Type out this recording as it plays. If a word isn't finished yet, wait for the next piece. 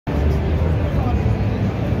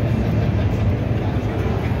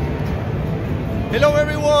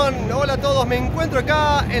Hola a todos, me encuentro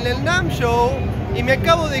acá en el NAMM Show y me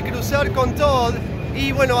acabo de cruzar con Todd.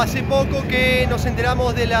 Y bueno, hace poco que nos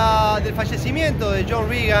enteramos de del fallecimiento de John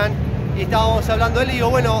Regan y estábamos hablando de él y digo,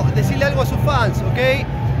 bueno, decirle algo a sus fans, ¿ok?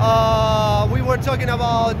 We were talking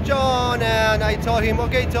about John and I told him,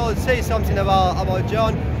 okay, Todd, say something about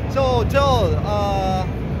John. So, Todd,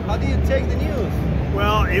 how do you take the news?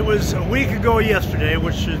 Well, it was a week ago yesterday,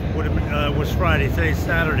 which was Friday. Today's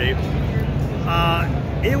Saturday.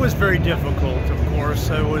 It was very difficult, of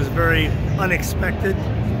course. It was very unexpected.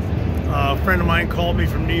 A friend of mine called me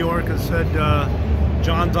from New York and said,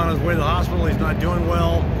 John's on his way to the hospital, he's not doing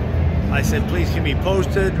well. I said, please keep me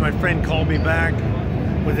posted. My friend called me back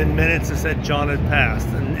within minutes and said John had passed.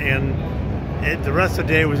 The rest of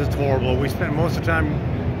the day was just horrible. We spent most of the time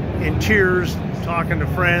in tears, talking to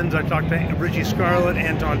friends. I talked to Richie Scarlett,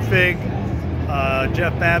 Anton Fig,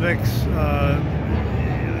 Jeff Babbix,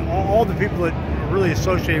 all the people that are really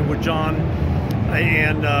associated with John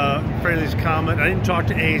and Frehley's Comet. I didn't talk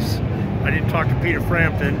to Ace. I didn't talk to Peter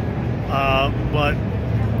Frampton, but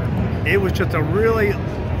it was just a really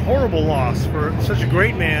horrible loss for such a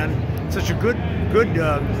great man, such a good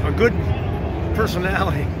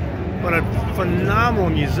personality, but a phenomenal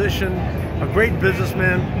musician, a great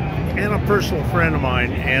businessman, and a personal friend of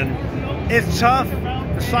mine. And it's tough,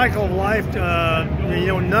 the cycle of life. You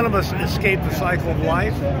know, none of us escape the cycle of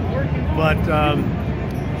life, but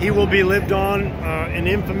he will be lived on in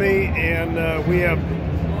infamy. And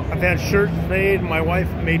I've had shirts made. My wife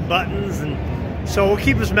made buttons, and so we'll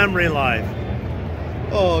keep his memory alive.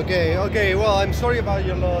 Oh, okay. Well, I'm sorry about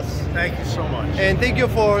your loss. Thank you so much. And thank you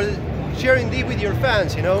for sharing this with your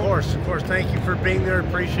fans, you know? Of course. Thank you for being there.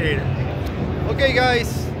 Appreciate it. Okay,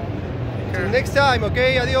 guys. Till next time,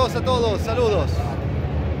 okay? Adiós a todos. Saludos.